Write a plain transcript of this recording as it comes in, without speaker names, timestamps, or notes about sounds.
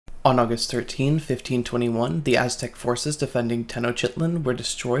On August 13, 1521, the Aztec forces defending Tenochitlan were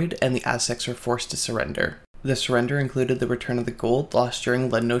destroyed and the Aztecs were forced to surrender. The surrender included the return of the gold lost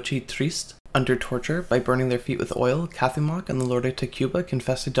during La Noche Triste. Under torture, by burning their feet with oil, Cathumoc and the Lord of Tacuba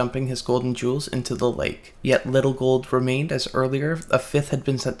confessed to dumping his gold and jewels into the lake. Yet little gold remained, as earlier a fifth had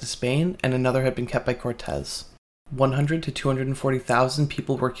been sent to Spain and another had been kept by Cortez. 100 to 240,000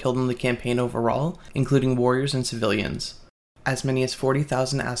 people were killed in the campaign overall, including warriors and civilians. As many as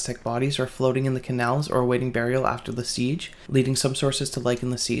 40,000 Aztec bodies were floating in the canals or awaiting burial after the siege, leading some sources to liken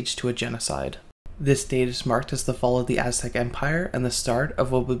the siege to a genocide. This date is marked as the fall of the Aztec Empire and the start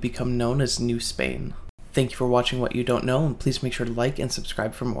of what would become known as New Spain. Thank you for watching What You Don't Know, and please make sure to like and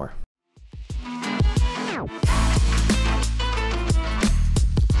subscribe for more.